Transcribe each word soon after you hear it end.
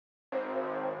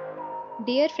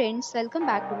Dear friends, welcome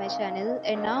back to my channel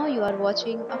and now you are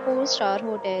watching a 4-star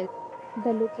hotel.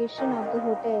 The location of the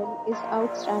hotel is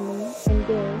outstanding and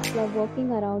guests love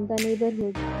walking around the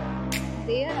neighborhood.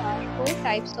 There are 4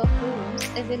 types of rooms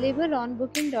available on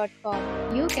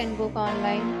booking.com. You can book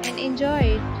online and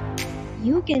enjoy it.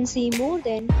 You can see more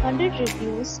than 100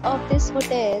 reviews of this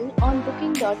hotel on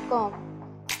booking.com.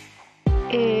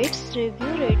 Its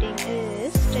review rating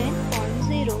is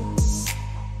 10.0,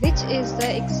 which is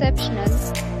the exceptional.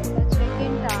 The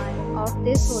check-in time of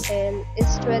this hotel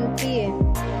is 12 p.m.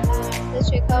 and the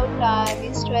checkout time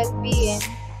is 12 p.m.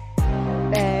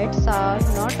 Pets are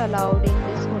not allowed in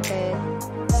this hotel.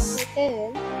 The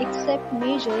hotel accepts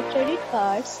major credit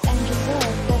cards and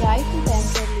reserves the right to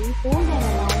temporarily hold an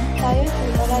amount prior to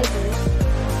arrival.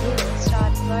 Guests are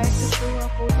required to show a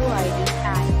photo ID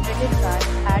and credit card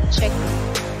at check-in.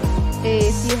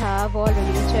 If you have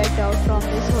already checked out from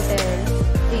this hotel,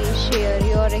 please share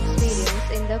your experience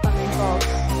in the comment box.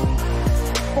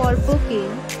 For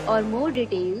booking or more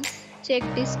details, check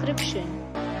description.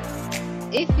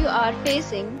 If you are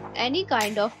facing any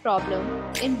kind of problem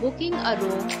in booking a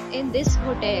room in this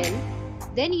hotel,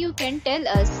 then you can tell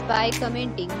us by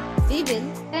commenting. We will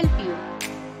help you.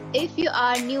 If you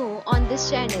are new on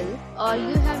this channel or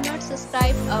you have not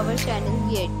subscribed our channel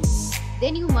yet,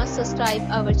 then you must subscribe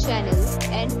our channel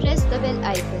and press the bell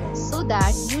icon so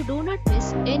that you do not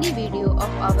miss any video of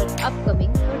our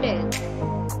upcoming hotel.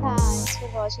 Thanks for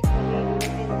watching the video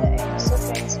till the end. So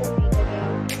friends, will meet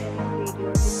again in a new video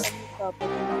with a new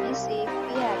property. Be safe,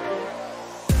 be happy.